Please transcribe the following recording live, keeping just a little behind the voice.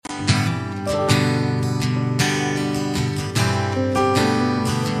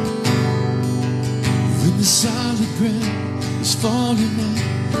falling out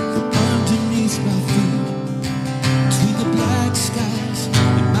from underneath my feet. Between the black skies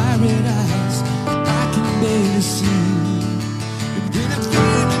and my red eyes, I can barely see. And when I'm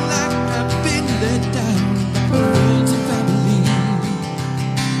feeling like I've been let down by the words of family, I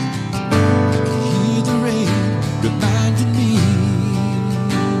can hear the rain reminding me.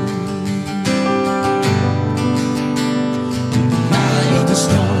 In the eye of the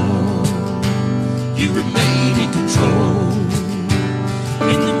storm, you remain in control.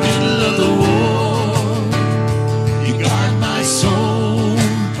 In the middle of the war, you guard my soul.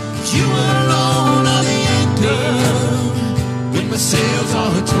 You alone are the anchor when my sails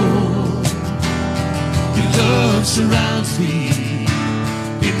are torn. Your love surrounds me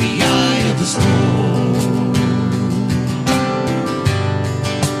in the eye of the storm.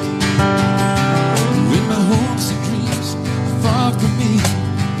 When my hopes and dreams are far from me,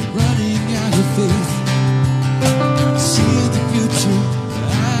 running out of faith, see the future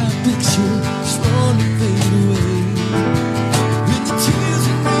I picture slowly fade away. When the tears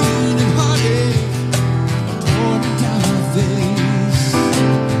and rain and heartache are pouring down my face,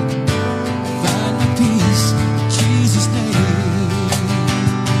 find my peace in Jesus' name.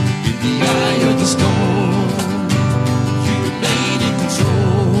 In the eye of the storm, you remain in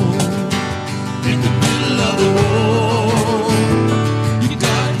control. In the middle of the war, you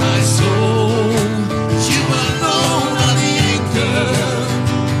guard my soul. You alone are the anchor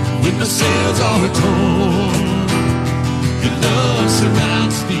when the sails are torn. Your love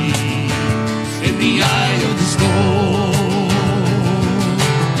surrounds me in the eye of the storm.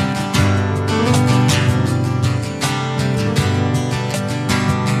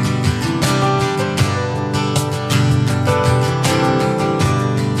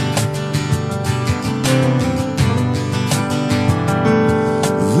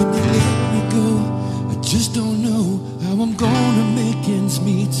 When you let me go, I just don't know how I'm gonna make ends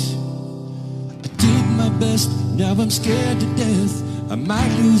meet. I did my best, now I'm scared to death. I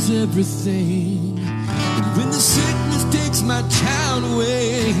might lose everything. And when the sickness takes my child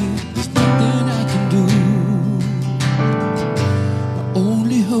away, there's nothing I can do. My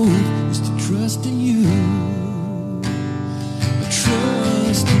only hope is to trust in you. I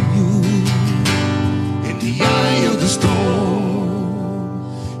trust in you. In the eye of the storm,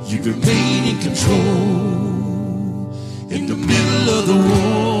 you remain in control. In the middle of the war,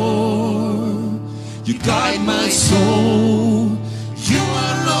 you guide my soul. You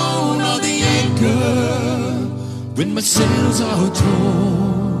alone are the anchor when my sails are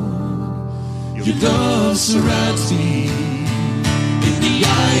torn. Your love surrounds me in the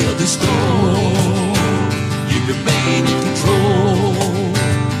eye of the storm. You remain in control.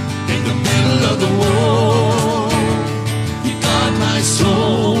 In the middle of the war, you guard my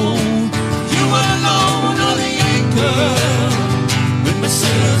soul. You alone are the anchor when my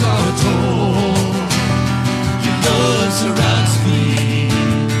sails are torn. Your love surrounds me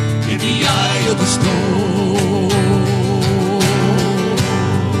in the eye of the storm.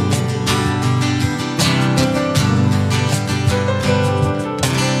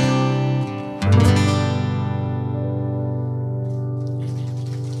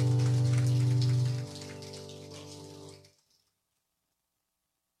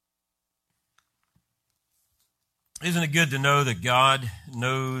 Isn't it good to know that God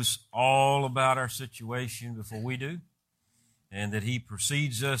knows all about our situation before we do? And that He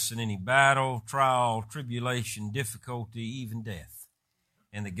precedes us in any battle, trial, tribulation, difficulty, even death.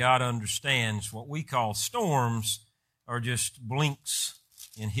 And that God understands what we call storms are just blinks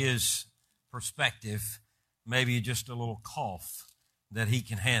in His perspective, maybe just a little cough that He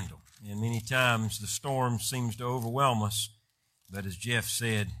can handle. And many times the storm seems to overwhelm us, but as Jeff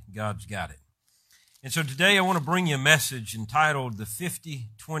said, God's got it. And so today I want to bring you a message entitled The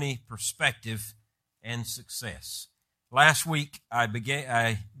 50-20 Perspective and Success. Last week I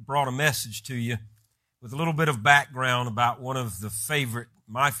brought a message to you with a little bit of background about one of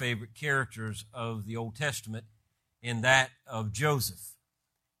my favorite characters of the Old Testament, in that of Joseph.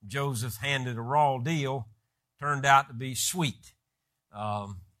 Joseph handed a raw deal, turned out to be sweet.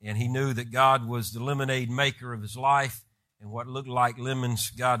 And he knew that God was the lemonade maker of his life, and what looked like lemons,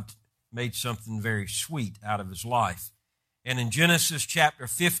 God made something very sweet out of his life. And in Genesis chapter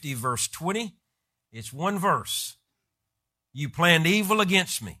 50, verse 20, it's one verse. You planned evil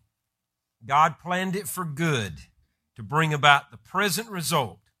against me. God planned it for good, to bring about the present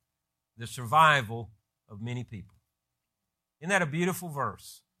result, the survival of many people. Isn't that a beautiful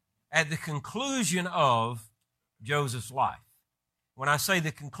verse? At the conclusion of Joseph's life. When I say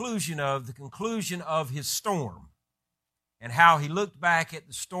the conclusion of his storm, and how he looked back at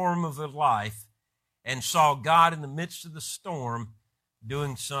the storm of his life and saw God in the midst of the storm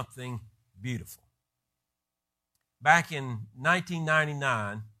doing something beautiful. Back in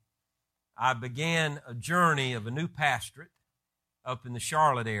 1999, I began a journey of a new pastorate up in the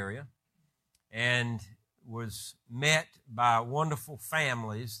Charlotte area and was met by wonderful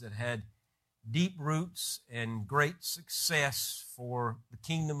families that had deep roots and great success for the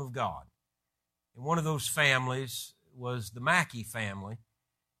kingdom of God. And one of those families was the Mackey family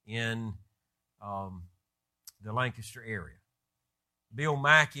in the Lancaster area. Bill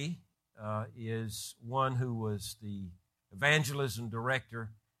Mackey is one who was the evangelism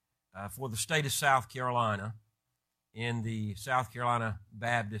director for the state of South Carolina in the South Carolina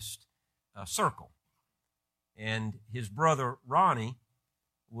Baptist Circle. And his brother Ronnie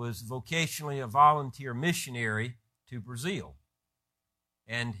was vocationally a volunteer missionary to Brazil.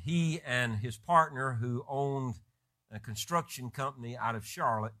 And he and his partner, who owned a construction company out of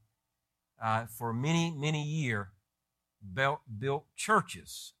Charlotte, for many, many years, built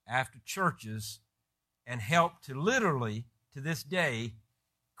churches after churches and helped to literally, to this day,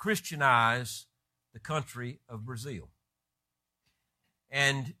 Christianize the country of Brazil.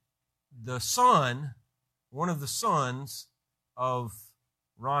 And the son, one of the sons of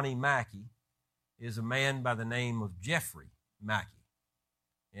Ronnie Mackey, is a man by the name of Jeffrey Mackey.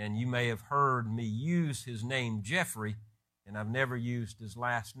 And you may have heard me use his name, Jeffrey, and I've never used his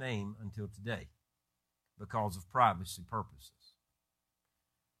last name until today because of privacy purposes.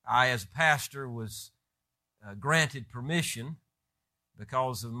 I, as a pastor, was granted permission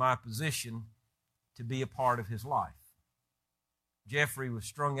because of my position to be a part of his life. Jeffrey was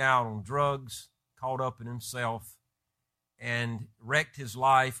strung out on drugs, caught up in himself, and wrecked his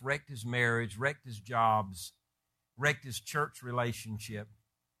life, wrecked his marriage, wrecked his jobs, wrecked his church relationship.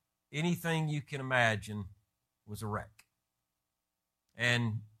 Anything you can imagine was a wreck.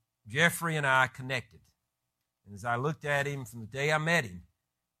 And Jeffrey and I connected. And as I looked at him from the day I met him,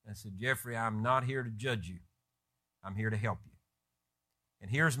 I said, Jeffrey, I'm not here to judge you. I'm here to help you. And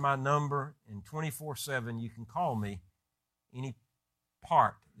here's my number, and 24/7 you can call me any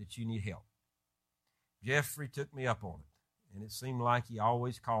part that you need help. Jeffrey took me up on it, and it seemed like he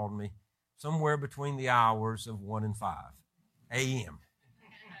always called me somewhere between the hours of 1 and 5 a.m.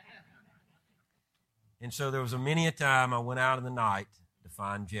 And so there was many a time I went out in the night to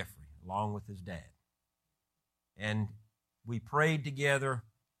find Jeffrey, along with his dad. And we prayed together.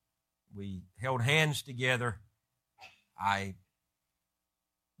 We held hands together. I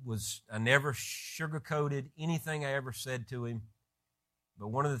never sugarcoated anything I ever said to him. But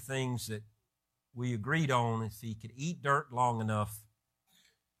one of the things that we agreed on, if he could eat dirt long enough,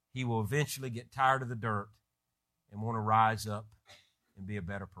 he will eventually get tired of the dirt and want to rise up and be a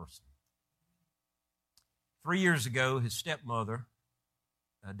better person. 3 years ago, his stepmother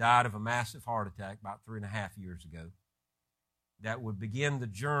died of a massive heart attack about 3.5 years ago. That would begin the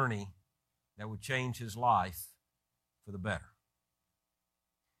journey that would change his life for the better.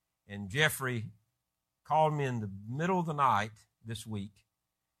 And Jeffrey called me in the middle of the night this week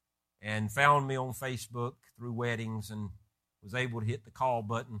and found me on Facebook through weddings and was able to hit the call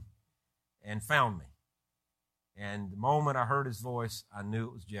button and found me. And the moment I heard his voice, I knew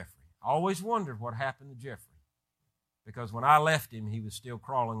it was Jeffrey. I always wondered what happened to Jeffrey, because when I left him, he was still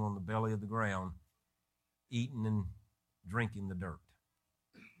crawling on the belly of the ground, eating and drinking the dirt.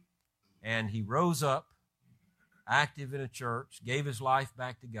 And he rose up, active in a church, gave his life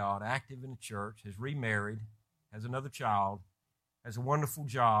back to God, active in a church, has remarried, has another child, has a wonderful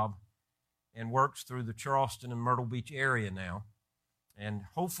job, and works through the Charleston and Myrtle Beach area now. And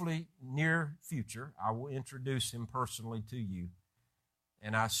hopefully, near future, I will introduce him personally to you.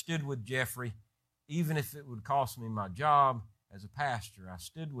 And I stood with Jeffrey, even if it would cost me my job as a pastor. I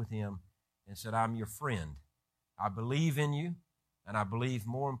stood with him and said, I'm your friend. I believe in you, and I believe,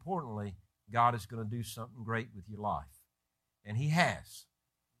 more importantly, God is going to do something great with your life. And he has.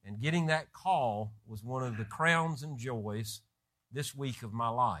 And getting that call was one of the crowns and joys this week of my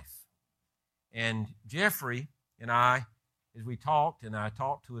life. And Jeffrey and I, as we talked, and I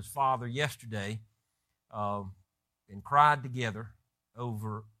talked to his father yesterday, and cried together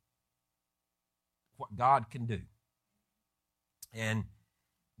over what God can do. And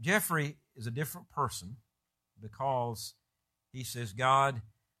Jeffrey is a different person because he says, God,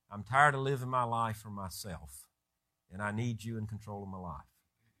 I'm tired of living my life for myself, and I need you in control of my life.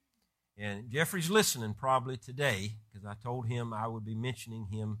 And Jeffrey's listening probably today, because I told him I would be mentioning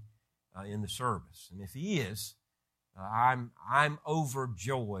him in the service. And if he is, I'm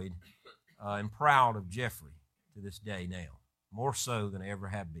overjoyed and proud of Jeffrey to this day now, more so than I ever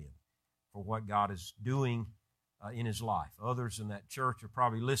have been, for what God is doing in his life. Others in that church are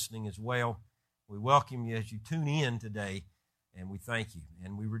probably listening as well. We welcome you as you tune in today, and we thank you.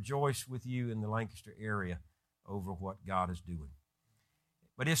 And we rejoice with you in the Lancaster area over what God is doing.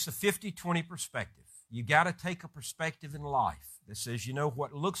 But it's the 50-20 perspective. You got to take a perspective in life that says, you know,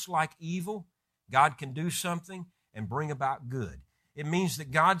 what looks like evil, God can do something and bring about good. It means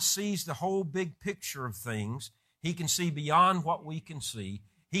that God sees the whole big picture of things. He can see beyond what we can see.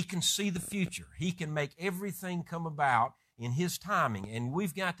 He can see the future. He can make everything come about in His timing. And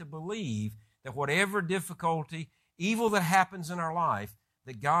we've got to believe that whatever difficulty, evil that happens in our life,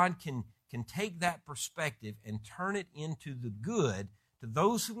 that God can take that perspective and turn it into the good to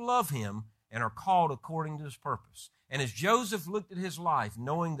those who love Him and are called according to His purpose. And as Joseph looked at his life,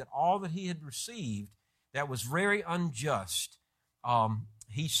 knowing that all that he had received that was very unjust,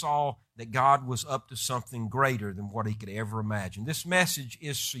 he saw that God was up to something greater than what he could ever imagine. This message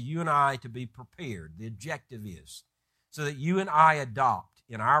is for you and I to be prepared. The objective is so that you and I adopt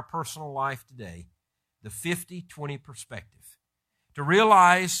in our personal life today the 50-20 perspective. To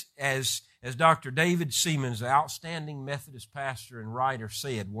realize, as Dr. David Seaman, the outstanding Methodist pastor and writer,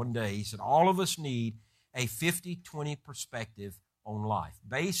 said one day, he said, all of us need a 50-20 perspective on life,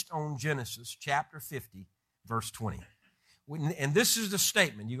 based on Genesis chapter 50, verse 20. And this is the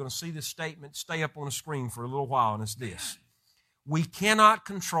statement. You're going to see this statement stay up on the screen for a little while, and it's this. We cannot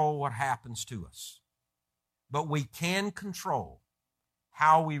control what happens to us, but we can control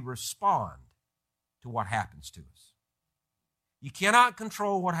how we respond to what happens to us. You cannot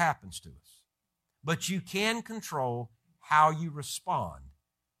control what happens to us, but you can control how you respond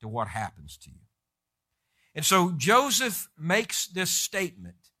to what happens to you. And so Joseph makes this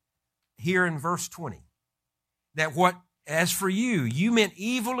statement here in verse 20, that as for you, you meant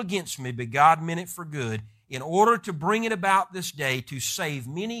evil against me, but God meant it for good, in order to bring it about this day to save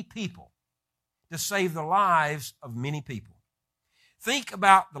many people, to save the lives of many people. Think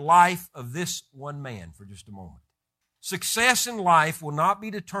about the life of this one man for just a moment. Success in life will not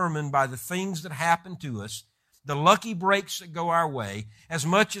be determined by the things that happen to us, the lucky breaks that go our way, as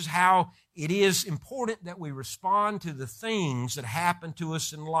much as how it is important that we respond to the things that happen to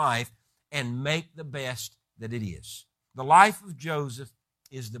us in life and make the best that it is. The life of Joseph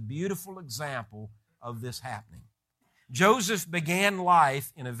is the beautiful example of this happening. Joseph began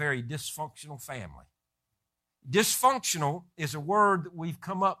life in a very dysfunctional family. Dysfunctional is a word that we've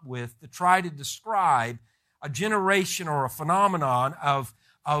come up with to try to describe a generation or a phenomenon of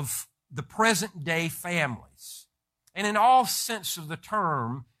the present day families. And in all sense of the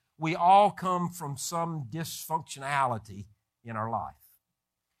term, we all come from some dysfunctionality in our life.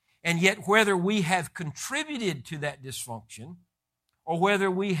 And yet whether we have contributed to that dysfunction or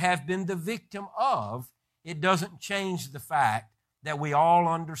whether we have been the victim of, it doesn't change the fact that we all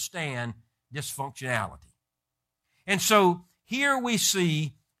understand dysfunctionality. And so here we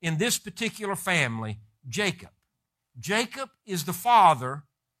see in this particular family, Jacob. Jacob is the father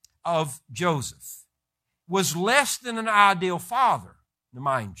of Joseph. Was less than an ideal father,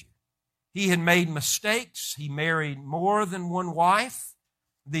 mind you. He had made mistakes. He married more than one wife.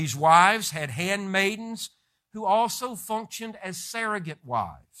 These wives had handmaidens who also functioned as surrogate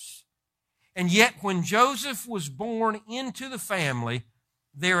wives. And yet when Joseph was born into the family,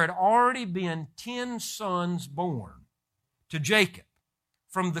 there had already been 10 sons born to Jacob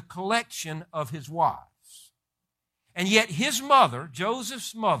from the collection of his wives. And yet his mother,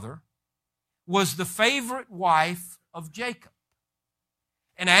 Joseph's mother, was the favorite wife of Jacob.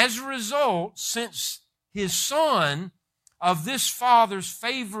 And as a result, since his son of this father's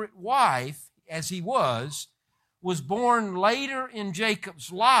favorite wife, as he was born later in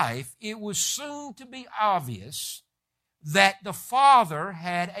Jacob's life, it was soon to be obvious that the father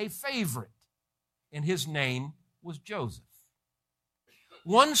had a favorite, and his name was Joseph.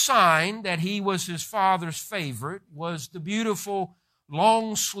 One sign that he was his father's favorite was the beautiful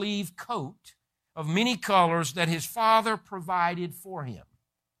long-sleeve coat of many colors that his father provided for him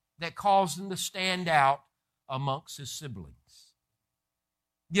that caused him to stand out amongst his siblings.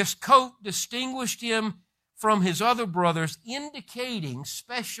 This coat distinguished him from his other brothers, indicating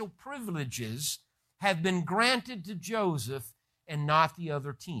special privileges have been granted to Joseph and not the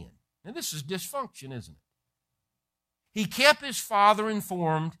other 10. Now this is dysfunction, isn't it? He kept his father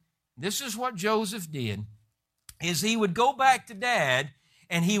informed. This is what Joseph did, is he would go back to Dad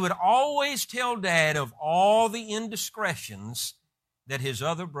and he would always tell Dad of all the indiscretions that his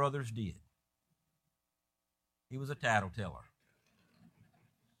other brothers did. He was a tattleteller.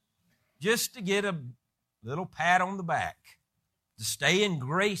 Just to get a little pat on the back, to stay in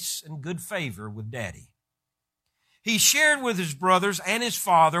grace and good favor with Daddy. He shared with his brothers and his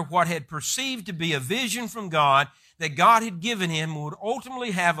father what had perceived to be a vision from God that God had given him would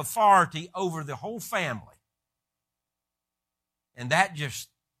ultimately have authority over the whole family. And that just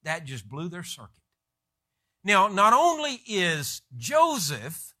blew their circuit. Now, not only is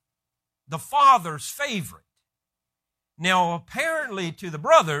Joseph the father's favorite, now apparently to the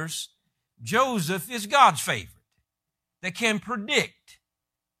brothers, Joseph is God's favorite that can predict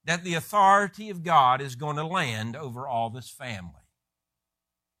that the authority of God is going to land over all this family.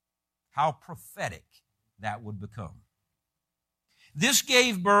 How prophetic that would become. This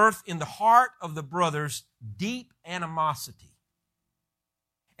gave birth in the heart of the brothers deep animosity.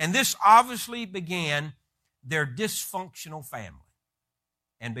 And this obviously began their dysfunctional family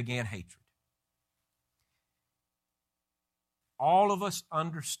and began hatred. All of us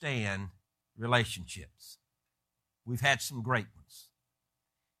understand relationships. We've had some great ones,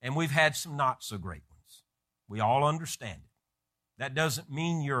 and we've had some not so great ones. We all understand it. That doesn't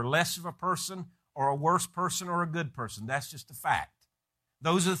mean you're less of a person or a worse person or a good person. That's just a fact.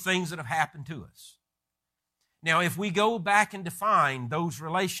 Those are the things that have happened to us. Now, if we go back and define those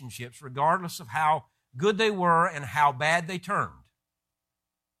relationships, regardless of how good they were and how bad they turned,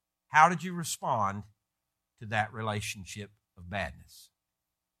 how did you respond to that relationship of badness?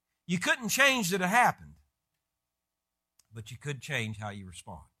 You couldn't change that it happened, but you could change how you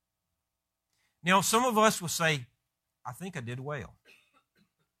respond. Now, some of us will say, I think I did well.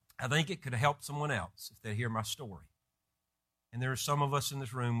 I think it could have helped someone else if they hear my story. And there are some of us in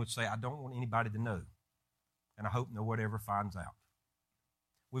this room would say, I don't want anybody to know, and I hope no one ever finds out.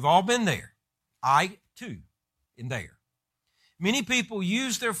 We've all been there. I, too, am there. Many people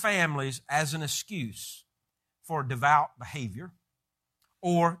use their families as an excuse for devout behavior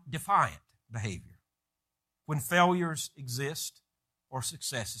or defiant behavior when failures exist or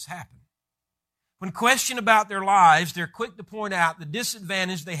successes happen. When questioned about their lives, they're quick to point out the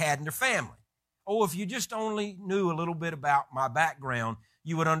disadvantage they had in their family. Oh, if you just only knew a little bit about my background,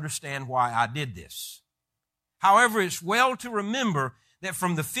 you would understand why I did this. However, it's well to remember that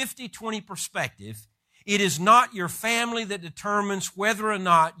from the 50-20 perspective, it is not your family that determines whether or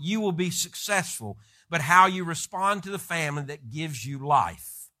not you will be successful, but how you respond to the family that gives you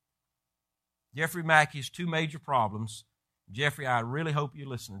life. Jeffrey Mackey's two major problems. Jeffrey, I really hope you're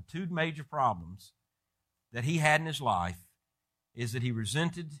listening. Two major problems that he had in his life is that he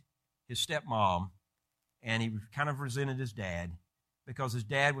resented his stepmom and he kind of resented his dad because his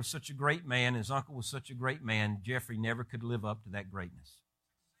dad was such a great man, his uncle was such a great man, Jeffrey never could live up to that greatness.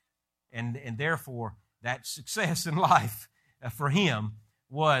 And therefore, that success in life for him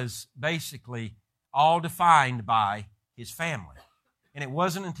was basically all defined by his family. And it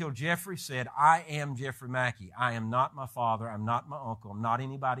wasn't until Jeffrey said, I am Jeffrey Mackey. I am not my father. I'm not my uncle. I'm not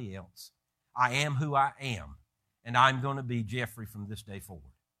anybody else. I am who I am. And I'm going to be Jeffrey from this day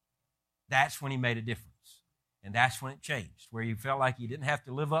forward. That's when he made a difference. And that's when it changed, where he felt like he didn't have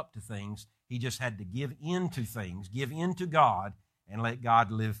to live up to things. He just had to give in to things, give in to God, and let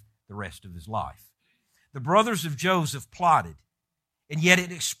God live the rest of his life. The brothers of Joseph plotted, and yet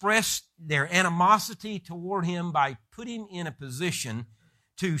it expressed their animosity toward him by putting him in a position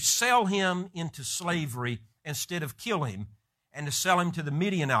to sell him into slavery instead of kill him and to sell him to the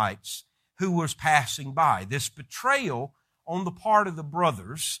Midianites who was passing by. This betrayal on the part of the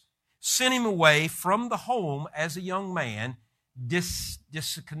brothers sent him away from the home as a young man,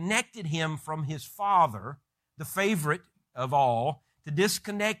 disconnected him from his father, the favorite of all, to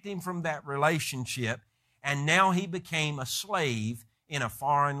disconnect him from that relationship, and now he became a slave in a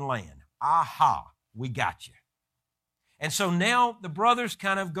foreign land. Aha, we got you. And so now the brothers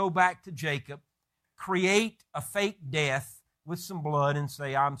kind of go back to Jacob, create a fake death with some blood and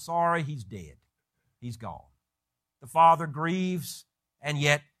say, I'm sorry, he's dead. He's gone. The father grieves, and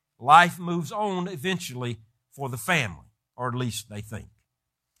yet life moves on eventually for the family, or at least they think.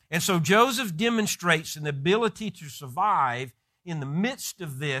 And so Joseph demonstrates an ability to survive in the midst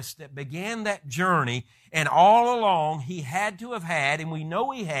of this that began that journey, and all along he had to have had, and we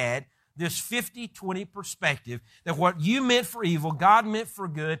know he had, this 50-20 perspective that what you meant for evil, God meant for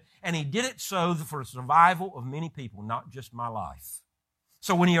good, and he did it so for the survival of many people, not just my life.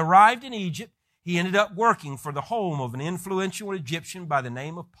 So when he arrived in Egypt, he ended up working for the home of an influential Egyptian by the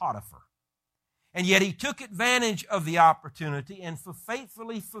name of Potiphar. And yet he took advantage of the opportunity and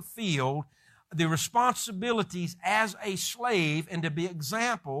faithfully fulfilled the responsibilities as a slave and to be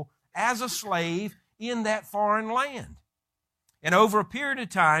example as a slave in that foreign land. And over a period of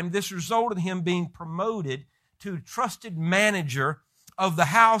time, this resulted in him being promoted to trusted manager of the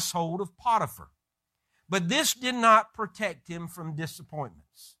household of Potiphar. But this did not protect him from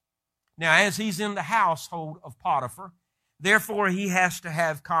disappointments. Now, as he's in the household of Potiphar, therefore he has to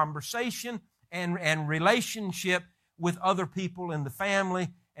have conversation and relationship with other people in the family,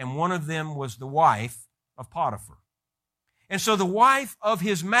 and one of them was the wife of Potiphar. And so the wife of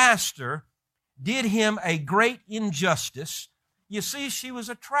his master did him a great injustice. You see, she was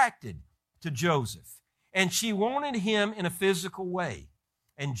attracted to Joseph, and she wanted him in a physical way,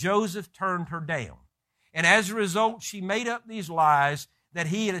 and Joseph turned her down. And as a result, she made up these lies that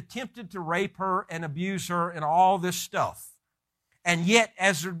he had attempted to rape her and abuse her and all this stuff. And yet,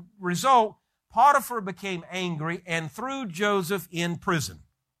 as a result, Potiphar became angry and threw Joseph in prison.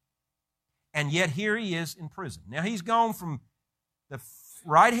 And yet here he is in prison. Now he's gone from the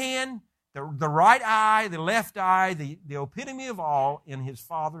right hand, the right eye, the left eye, the epitome of all in his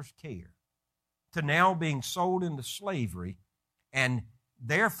father's care, to now being sold into slavery, and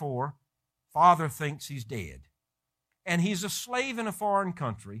therefore father thinks he's dead. And he's a slave in a foreign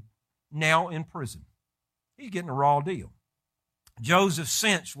country, now in prison. He's getting a raw deal. Joseph's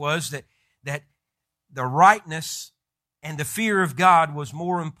sense was that the rightness and the fear of God was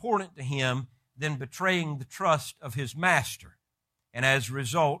more important to him than betraying the trust of his master. And as a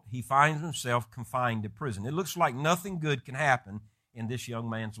result, he finds himself confined to prison. It looks like nothing good can happen in this young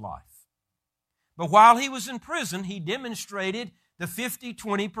man's life. But while he was in prison, he demonstrated the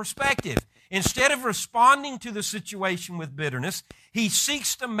 50-20 perspective. Instead of responding to the situation with bitterness, he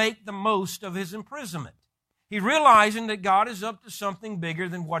seeks to make the most of his imprisonment. He realizing that God is up to something bigger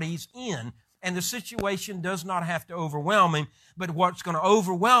than what he's in, and the situation does not have to overwhelm him, but what's going to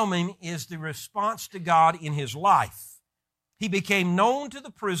overwhelm him is the response to God in his life. He became known to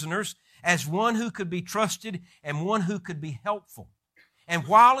the prisoners as one who could be trusted and one who could be helpful. And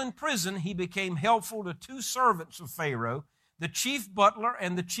while in prison, he became helpful to two servants of Pharaoh, the chief butler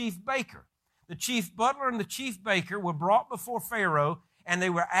and the chief baker. The chief butler and the chief baker were brought before Pharaoh, and they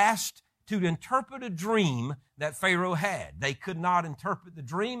were asked to interpret a dream that Pharaoh had. They could not interpret the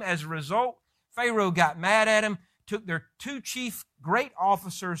dream. As a result, Pharaoh got mad at him, took their two chief great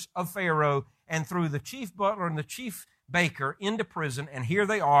officers of Pharaoh, and threw the chief butler and the chief baker into prison, and here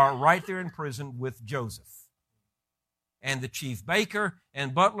they are right there in prison with Joseph. And the chief baker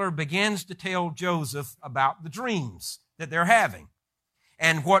and butler begins to tell Joseph about the dreams that they're having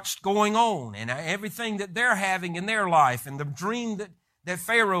and what's going on and everything that they're having in their life and the dream that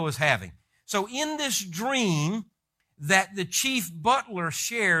Pharaoh is having. So in this dream that the chief butler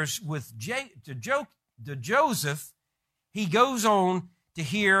shares with Joseph, he goes on to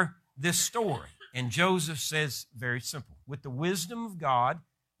hear this story. And Joseph says, very simple, with the wisdom of God,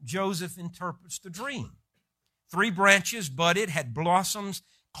 Joseph interprets the dream. 3 branches budded, had blossoms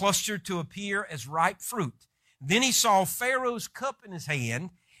clustered to appear as ripe fruit. Then he saw Pharaoh's cup in his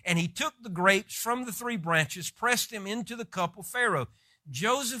hand, and he took the grapes from the 3 branches, pressed them into the cup of Pharaoh.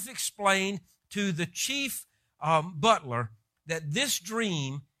 Joseph explained to the chief butler that this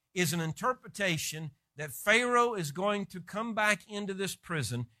dream is an interpretation that Pharaoh is going to come back into this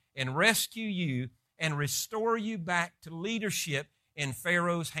prison and rescue you and restore you back to leadership in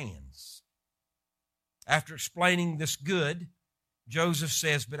Pharaoh's hands. After explaining this good, Joseph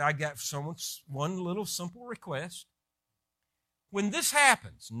says, but I got one little simple request. When this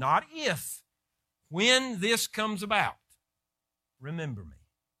happens, not if, when this comes about, remember me.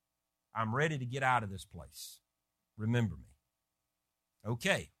 I'm ready to get out of this place. Remember me.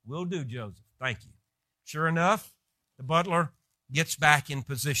 Okay, will do, Joseph. Thank you. Sure enough, the butler gets back in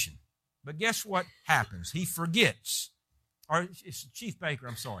position. But guess what happens? He forgets, or it's the chief baker,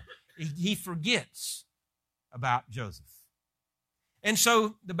 I'm sorry. He forgets about Joseph. And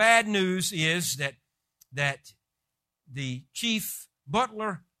so the bad news is that the chief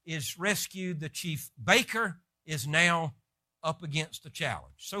butler is rescued. The chief baker is now up against a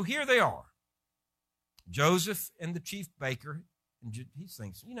challenge. So here they are. Joseph and the chief baker, and he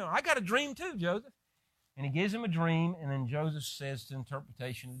thinks, I got a dream too, Joseph. And he gives him a dream, and then Joseph says to the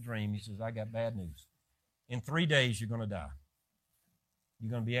interpretation of the dream, he says, I got bad news. In 3 days, you're going to die.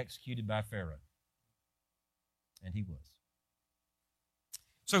 You're going to be executed by Pharaoh. And he was.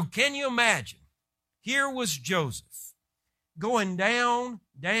 So can you imagine? Here was Joseph going down,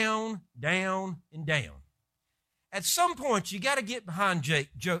 down, down, and down. At some point, you got to get behind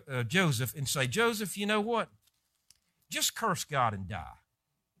Joseph and say, Joseph, you know what? Just curse God and die.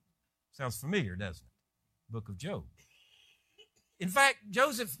 Sounds familiar, doesn't it? Book of Job. In fact,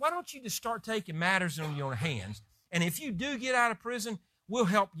 Joseph, why don't you just start taking matters in your hands? And if you do get out of prison, we'll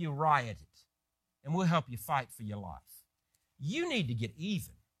help you riot it. And we'll help you fight for your life. You need to get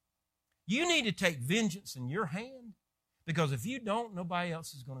even. You need to take vengeance in your hand, because if you don't, nobody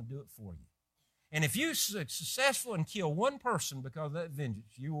else is going to do it for you. And if you're successful and kill one person because of that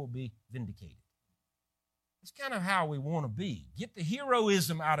vengeance, you will be vindicated. It's kind of how we want to be. Get the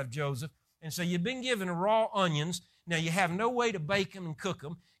heroism out of Joseph and say, you've been given raw onions. Now you have no way to bake them and cook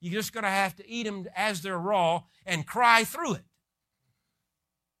them. You're just going to have to eat them as they're raw and cry through it.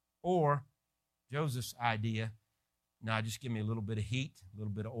 Or Joseph's idea, now just give me a little bit of heat, a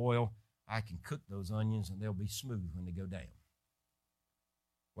little bit of oil. I can cook those onions and they'll be smooth when they go down.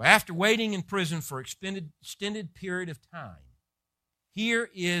 Well, after waiting in prison for an extended period of time, here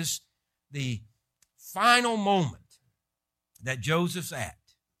is the final moment that Joseph's at.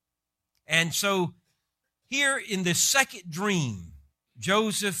 And so here in this second dream,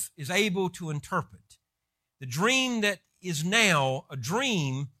 Joseph is able to interpret the dream that is now a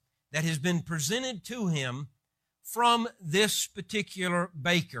dream that has been presented to him from this particular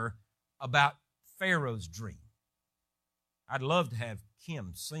baker about Pharaoh's dream. I'd love to have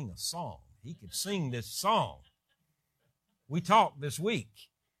Kim sing a song. He could sing this song. We talked this week.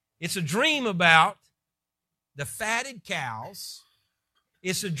 It's a dream about the fatted cows.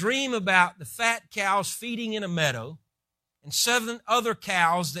 It's a dream about the fat cows feeding in a meadow and 7 other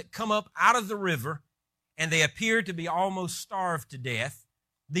cows that come up out of the river, and they appear to be almost starved to death.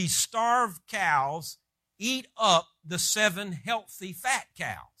 These starved cows eat up the 7 healthy fat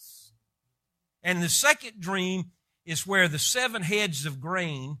cows. And the second dream is where the 7 heads of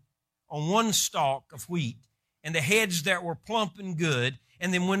grain on one stalk of wheat, and the heads that were plump and good,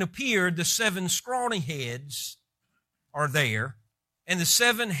 and then when appeared, the 7 scrawny heads are there, and the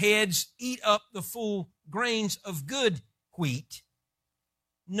 7 heads eat up the full grains of good wheat.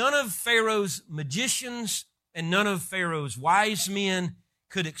 None of Pharaoh's magicians and none of Pharaoh's wise men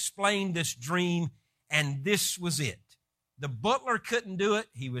could explain this dream, and this was it. The butler couldn't do it.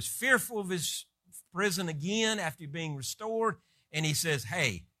 He was fearful of his prison again after being restored, and he says,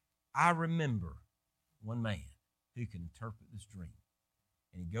 hey, I remember one man who can interpret this dream.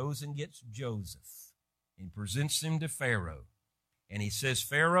 And he goes and gets Joseph and presents him to Pharaoh. And he says,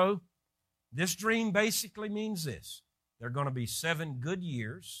 Pharaoh, this dream basically means this. There are going to be 7 good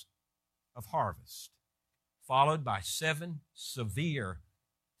years of harvest, followed by 7 severe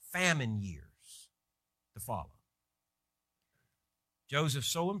famine years to follow. Pharaoh's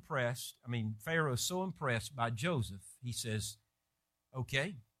so impressed by Joseph, he says,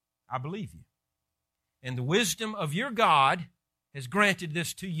 okay, I believe you. And the wisdom of your God has granted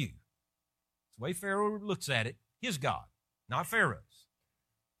this to you. That's the way Pharaoh looks at it, his God, not Pharaoh's.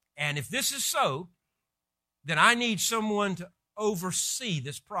 And if this is so, then I need someone to oversee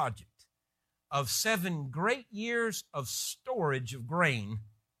this project of 7 great years of storage of grain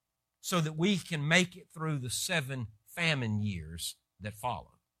so that we can make it through the 7 famine years that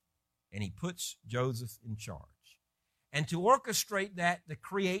follow. And he puts Joseph in charge. And to orchestrate that, to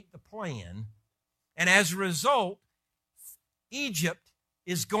create the plan, and as a result, Egypt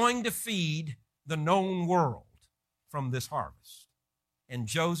is going to feed the known world from this harvest. And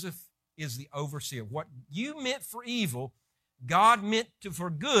Joseph is the overseer. What you meant for evil, God meant for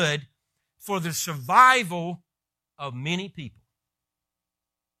good, for the survival of many people.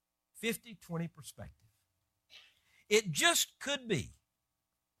 50-20 perspective. It just could be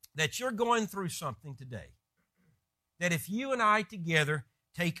that you're going through something today that if you and I together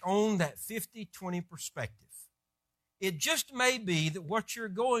take on that 50-20 perspective, it just may be that what you're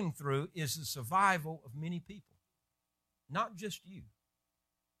going through is the survival of many people, not just you.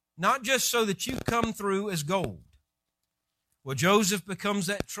 Not just so that you come through as gold. Well, Joseph becomes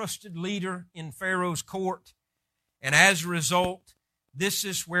that trusted leader in Pharaoh's court, and as a result, this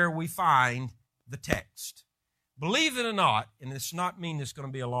is where we find the text. Believe it or not, and it's not mean it's going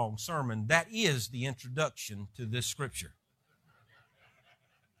to be a long sermon, that is the introduction to this scripture.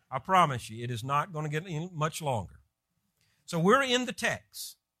 I promise you, it is not going to get any much longer. So we're in the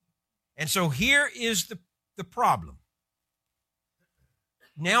text. And so here is the problem.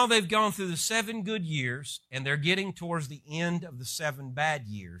 Now they've gone through the 7 good years, and they're getting towards the end of the 7 bad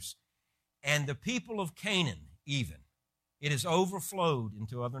years. And the people of Canaan, even, it has overflowed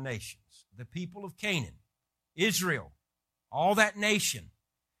into other nations. The people of Canaan, Israel, all that nation,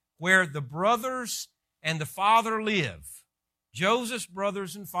 where the brothers and the father live, Joseph's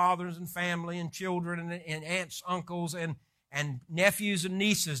brothers and fathers and family and children and aunts, uncles, and nephews and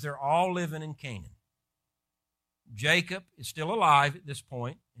nieces, they're all living in Canaan. Jacob is still alive at this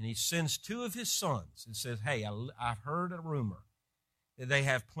point, and he sends 2 of his sons and says, hey, I've heard a rumor that they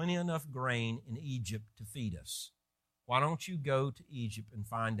have plenty enough grain in Egypt to feed us. Why don't you go to Egypt and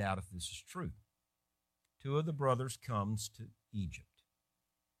find out if this is true? 2 of the brothers comes to Egypt.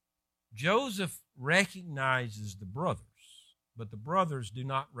 Joseph recognizes the brothers, but the brothers do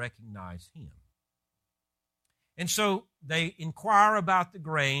not recognize him. And so they inquire about the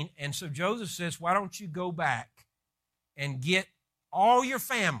grain. And so Joseph says, why don't you go back and get all your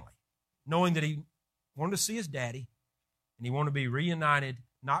family, knowing that he wanted to see his daddy and he wanted to be reunited,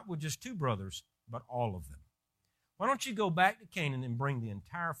 not with just two brothers, but all of them. Why don't you go back to Canaan and bring the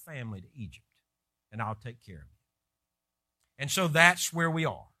entire family to Egypt, and I'll take care of you. And so that's where we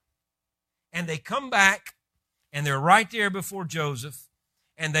are. And they come back, and they're right there before Joseph,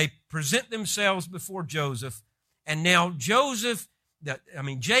 and they present themselves before Joseph. And now Jacob,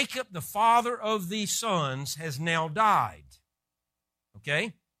 the father of these sons, has now died.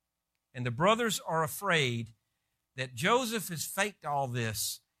 Okay? And the brothers are afraid that Joseph has faked all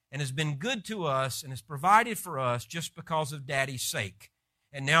this and has been good to us and has provided for us just because of Daddy's sake.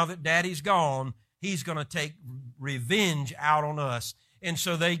 And now that Daddy's gone, he's going to take revenge out on us. And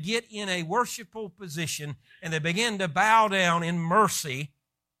so they get in a worshipful position and they begin to bow down in mercy.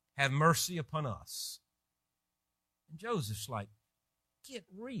 Have mercy upon us. And Joseph's like, get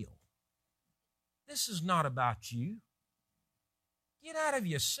real. This is not about you. Get out of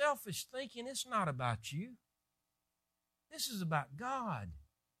your selfish thinking. It's not about you. This is about God.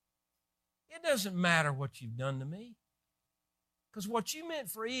 It doesn't matter what you've done to me. Because what you meant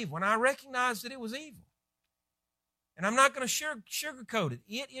for evil, and I recognize that it was evil. And I'm not going to sugarcoat it.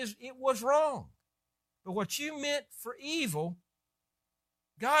 It was wrong. But what you meant for evil,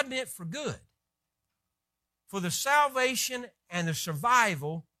 God meant for good. For the salvation and the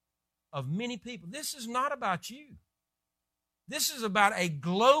survival of many people. This is not about you. This is about a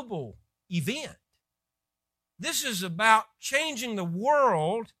global event. This is about changing the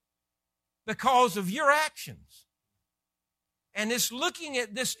world because of your actions. And it's looking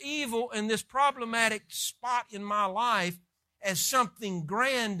at this evil and this problematic spot in my life as something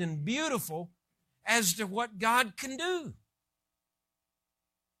grand and beautiful as to what God can do.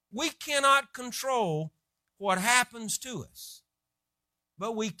 We cannot control what happens to us,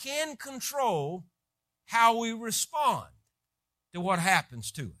 but we can control how we respond to what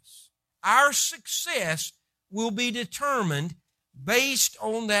happens to us. Our success will be determined based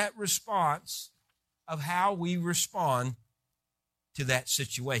on that response of how we respond to that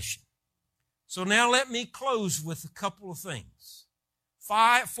situation. So now let me close with a couple of things.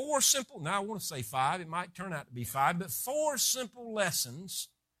 Four simple, now I want to say five, it might turn out to be five, but 4 simple lessons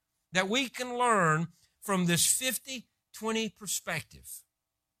that we can learn from this 50-20 perspective.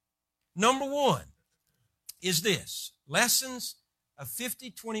 Number 1 is this, lessons of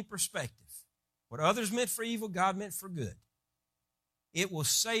 50-20 perspective. What others meant for evil, God meant for good. It will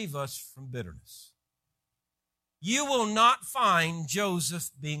save us from bitterness. You will not find Joseph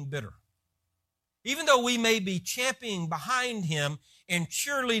being bitter. Even though we may be championing behind him and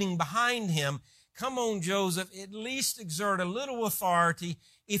cheerleading behind him, come on, Joseph, at least exert a little authority.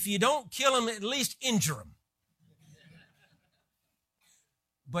 If you don't kill him, at least injure him.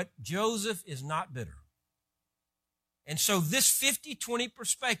 But Joseph is not bitter. And so this 50-20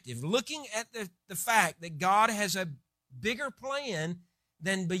 perspective, looking at the fact that God has a bigger plan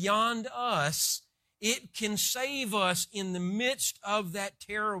than beyond us, it can save us in the midst of that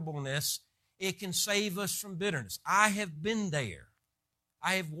terribleness. It can save us from bitterness. I have been there.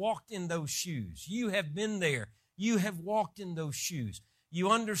 I have walked in those shoes. You have been there. You have walked in those shoes.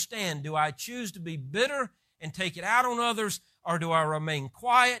 You understand, do I choose to be bitter and take it out on others, or do I remain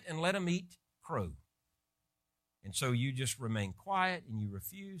quiet and let them eat crow? And so you just remain quiet and you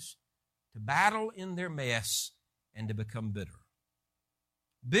refuse to battle in their mess and to become bitter.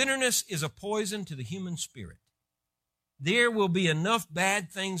 Bitterness is a poison to the human spirit. There will be enough bad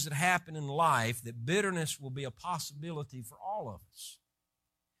things that happen in life that bitterness will be a possibility for all of us.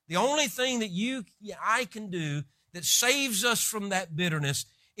 The only thing that I can do that saves us from that bitterness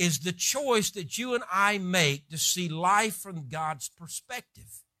is the choice that you and I make to see life from God's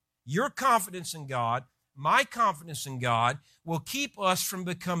perspective. Your confidence in God, my confidence in God, will keep us from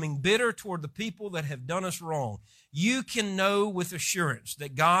becoming bitter toward the people that have done us wrong. You can know with assurance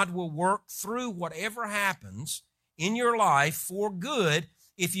that God will work through whatever happens in your life for good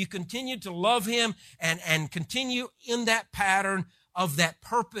if you continue to love Him and continue in that pattern of that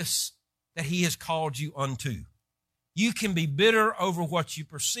purpose that He has called you unto. You can be bitter over what you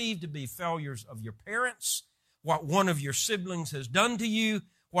perceive to be failures of your parents, what one of your siblings has done to you,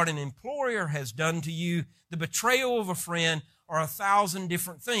 what an employer has done to you, the betrayal of a friend, or 1,000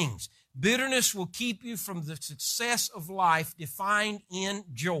 different things. Bitterness will keep you from the success of life defined in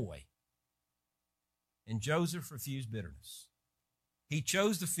joy. And Joseph refused bitterness. He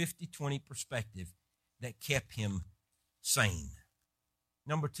chose the 50-20 perspective that kept him sane.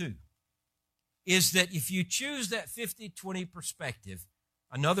 Number 2 is that if you choose that 50-20 perspective,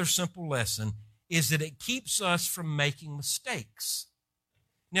 another simple lesson is that it keeps us from making mistakes.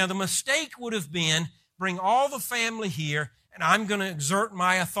 Now, the mistake would have been, bring all the family here, and I'm going to exert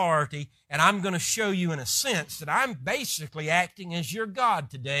my authority, and I'm going to show you in a sense that I'm basically acting as your God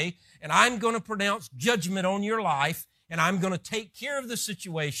today, and I'm going to pronounce judgment on your life, and I'm going to take care of the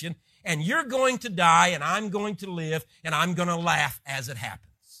situation, and you're going to die, and I'm going to live, and I'm going to laugh as it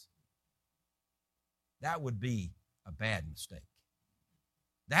happens. That would be a bad mistake.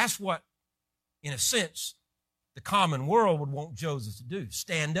 That's what, in a sense, the common world would want Joseph to do.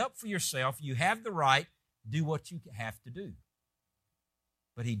 Stand up for yourself. You have the right. Do what you have to do.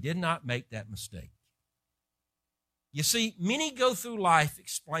 But he did not make that mistake. You see, many go through life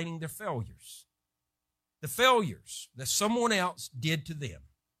explaining their failures. The failures that someone else did to them.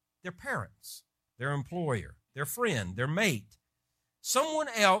 Their parents, their employer, their friend, their mate. Someone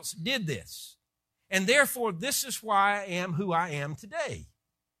else did this. And therefore, this is why I am who I am today.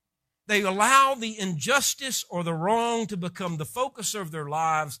 They allow the injustice or the wrong to become the focus of their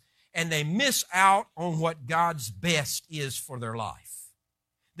lives, and they miss out on what God's best is for their life.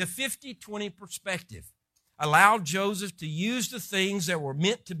 The 50-20 perspective allowed Joseph to use the things that were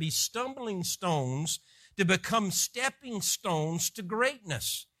meant to be stumbling stones to become stepping stones to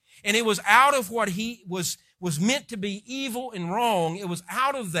greatness. And it was out of what he was meant to be evil and wrong. It was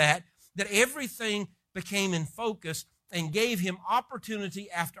out of that everything became in focus and gave him opportunity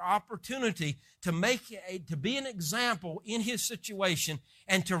after opportunity to be an example in his situation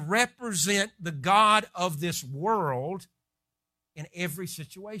and to represent the God of this world in every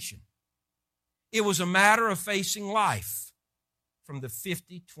situation. It was a matter of facing life from the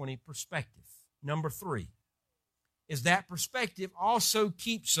 50-20 perspective. Number 3 is that perspective also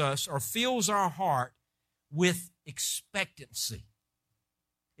keeps us or fills our heart with expectancy.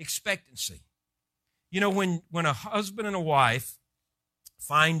 Expectancy. You know, when a husband and a wife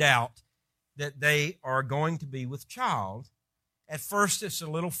find out that they are going to be with child, at first it's a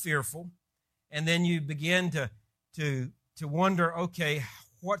little fearful, and then you begin to wonder, okay,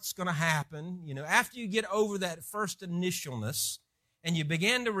 what's going to happen? You know, after you get over that first initialness, and you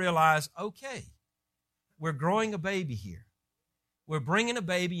begin to realize, okay, we're growing a baby here. We're bringing a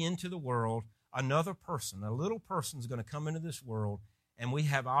baby into the world, another person, a little person is going to come into this world, and we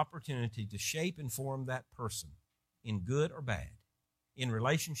have opportunity to shape and form that person in good or bad, in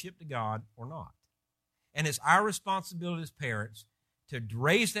relationship to God or not. And it's our responsibility as parents to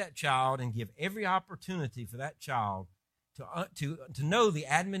raise that child and give every opportunity for that child to know the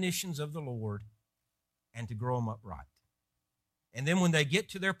admonitions of the Lord and to grow them up right. And then when they get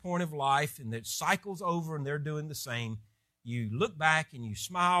to their point of life and the cycle's over and they're doing the same, you look back and you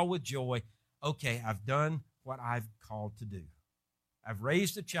smile with joy. Okay, I've done what I've called to do. I've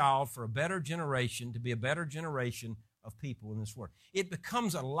raised a child for a better generation, to be a better generation of people in this world. It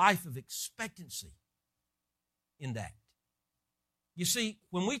becomes a life of expectancy in that. You see,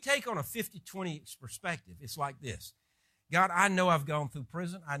 when we take on a 50-20 perspective, it's like this. God, I know I've gone through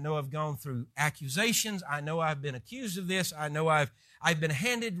prison. I know I've gone through accusations. I know I've been accused of this. I know I've been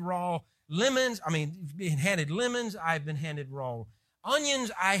handed raw lemons. Been handed lemons. I've been handed raw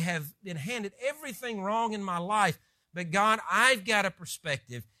onions. I have been handed everything wrong in my life. But God, I've got a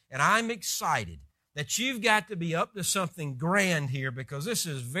perspective, and I'm excited that you've got to be up to something grand here, because this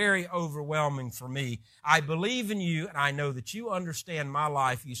is very overwhelming for me. I believe in you, and I know that you understand my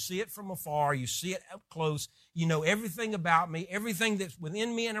life. You see it from afar. You see it up close. You know everything about me, everything that's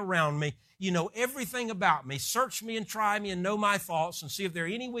within me and around me. You know everything about me. Search me and try me and know my thoughts and see if there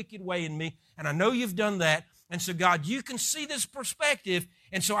any wicked way in me. And I know you've done that. And so, God, you can see this perspective.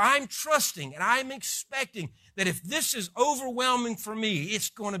 And so I'm trusting and I'm expecting that if this is overwhelming for me, it's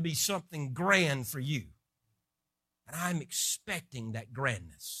going to be something grand for you. And I'm expecting that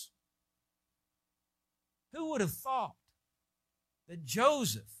grandness. Who would have thought that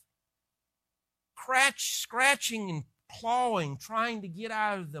Joseph, scratching and clawing, trying to get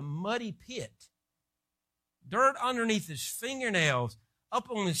out of the muddy pit, dirt underneath his fingernails, up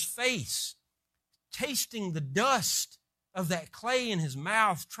on his face, tasting the dust of that clay in his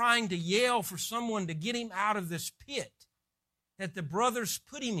mouth, trying to yell for someone to get him out of this pit that the brothers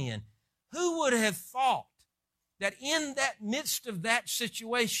put him in. Who would have thought that in that midst of that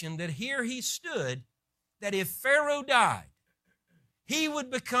situation, that here he stood, that if Pharaoh died, he would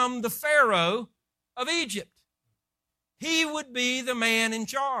become the Pharaoh of Egypt. He would be the man in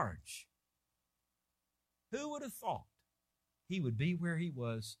charge. Who would have thought he would be where he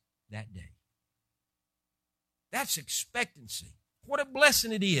was that day? That's expectancy. What a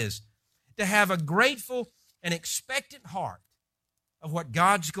blessing it is to have a grateful and expectant heart of what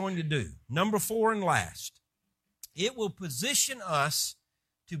God's going to do. Number 4 and last, it will position us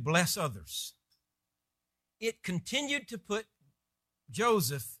to bless others. it continued to put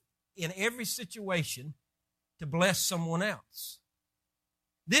Joseph in every situation to bless someone else.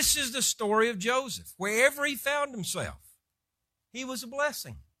 This is the story of Joseph. Wherever he found himself, he was a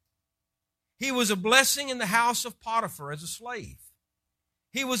blessing. He was a blessing in the house of Potiphar as a slave.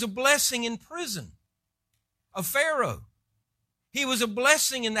 He was a blessing in prison of Pharaoh. He was a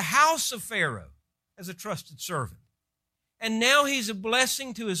blessing in the house of Pharaoh as a trusted servant. And now he's a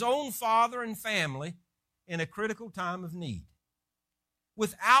blessing to his own father and family in a critical time of need.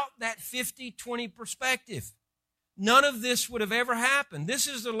 Without that 50-20 perspective, none of this would have ever happened. This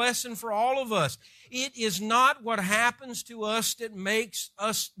is the lesson for all of us. It is not what happens to us that makes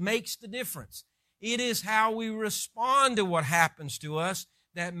the difference. It is how we respond to what happens to us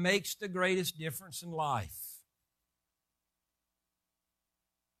that makes the greatest difference in life.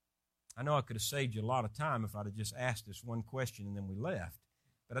 I know I could have saved you a lot of time if I'd have just asked this one question and then we left,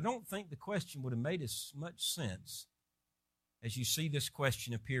 but I don't think the question would have made as much sense as you see this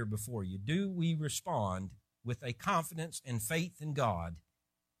question appear before you. Do we respond with a confidence and faith in God,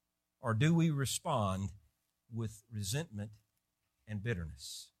 or do we respond with resentment and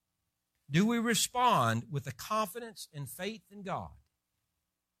bitterness? Do we respond with a confidence and faith in God,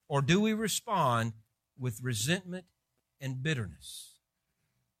 or do we respond with resentment and bitterness?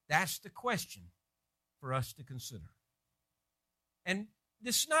 That's the question for us to consider. And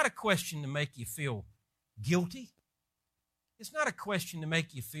this is not a question to make you feel guilty. It's not a question to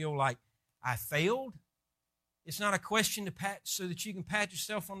make you feel like I failed. It's not a question to pat so that you can pat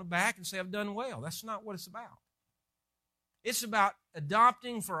yourself on the back and say, I've done well. That's not what it's about. It's about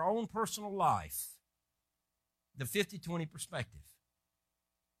adopting for our own personal life the 50-20 perspective.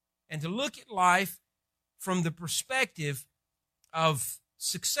 And to look at life from the perspective of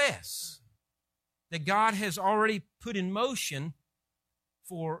success that God has already put in motion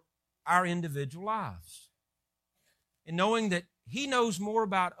for our individual lives. And knowing that He knows more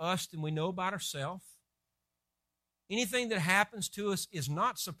about us than we know about ourselves. Anything that happens to us is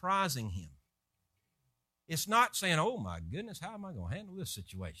not surprising Him. It's not saying, oh my goodness, how am I going to handle this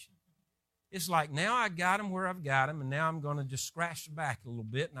situation? It's like, now I got him where I've got him, and now I'm going to just scratch the back a little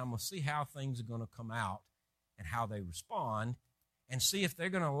bit, and I'm going to see how things are going to come out and how they respond, and see if they're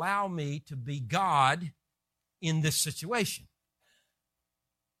going to allow me to be God in this situation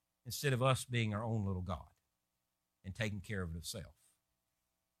instead of us being our own little God and taking care of it itself.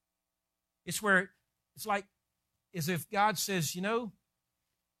 It's where it's like as if God says, you know,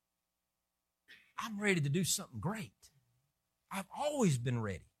 I'm ready to do something great. I've always been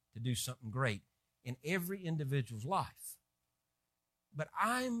ready to do something great in every individual's life. But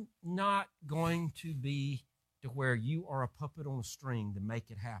I'm not going to be to where you are a puppet on a string to make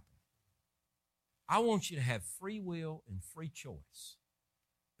it happen. I want you to have free will and free choice.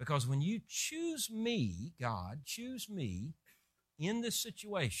 Because when you choose me, God, choose me in this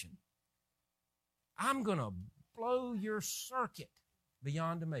situation, I'm going to blow your circuit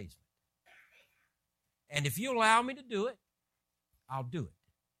beyond amazement. And if you allow me to do it, I'll do it.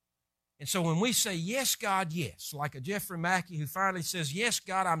 And so when we say, yes, God, yes, like a Jeffrey Mackey who finally says, yes,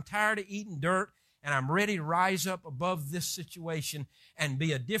 God, I'm tired of eating dirt, and I'm ready to rise up above this situation and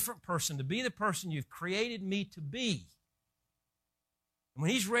be a different person, to be the person you've created me to be. And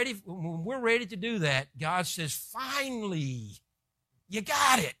when we're ready to do that, God says, finally, you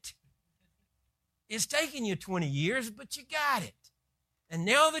got it. It's taken you 20 years, but you got it. And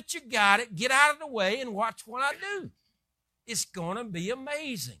now that you got it, get out of the way and watch what I do. It's going to be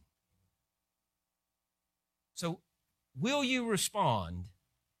amazing. So, will you respond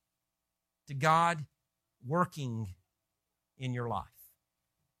to God working in your life?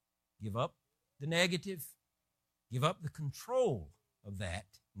 Give up the negative, give up the control of that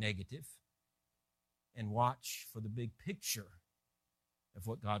negative, and watch for the big picture of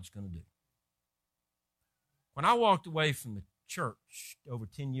what God's going to do. When I walked away from the church over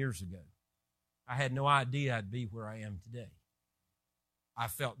 10 years ago, I had no idea I'd be where I am today. I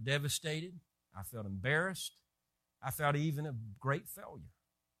felt devastated. I felt embarrassed. I felt even a great failure.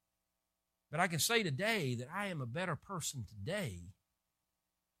 But I can say today that I am a better person today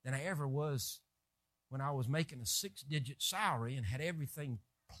than I ever was when I was making a 6-digit salary and had everything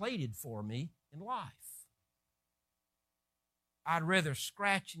plated for me in life. I'd rather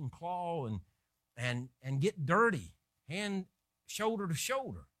scratch and claw and get dirty, shoulder to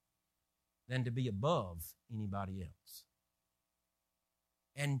shoulder, than to be above anybody else.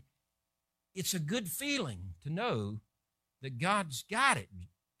 And it's a good feeling to know that God's got it,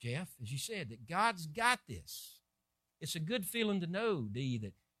 Jeff, as you said, that God's got this. It's a good feeling to know, Dee,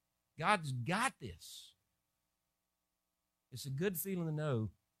 that God's got this. It's a good feeling to know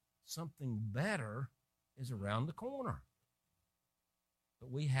something better is around the corner.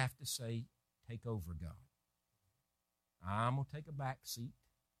 But we have to say, take over, God. I'm going to take a back seat.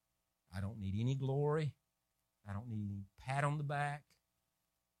 I don't need any glory. I don't need any pat on the back.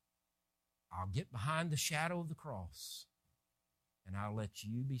 I'll get behind the shadow of the cross, and I'll let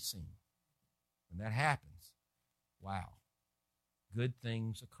you be seen. When that happens, wow, good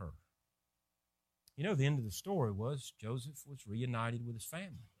things occur. You know, the end of the story was Joseph was reunited with his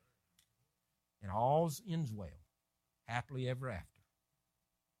family. And all ends well, happily ever after.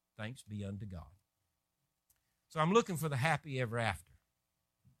 Thanks be unto God. So I'm looking for the happy ever after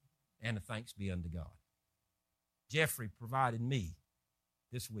and a thanks be unto God. Jeffrey provided me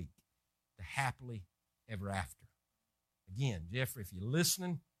this week the happily ever after. Again, Jeffrey, if you're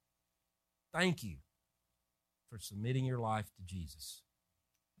listening, thank you for submitting your life to Jesus.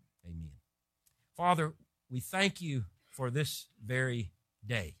 Amen. Father, we thank you for this very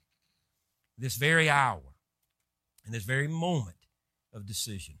day, this very hour, and this very moment of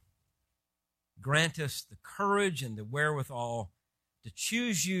decision. Grant us the courage and the wherewithal to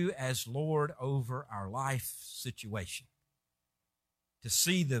choose you as Lord over our life situation, to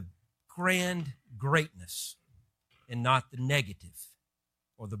see the grand greatness and not the negative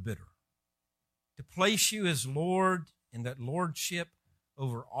or the bitter, to place you as Lord in that lordship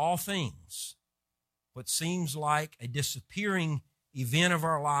over all things, what seems like a disappearing event of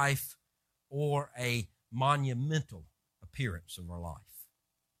our life or a monumental appearance of our life.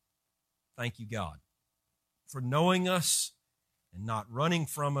 Thank you, God, for knowing us and not running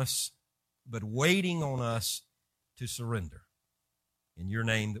from us, but waiting on us to surrender. In your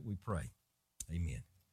name that we pray. Amen.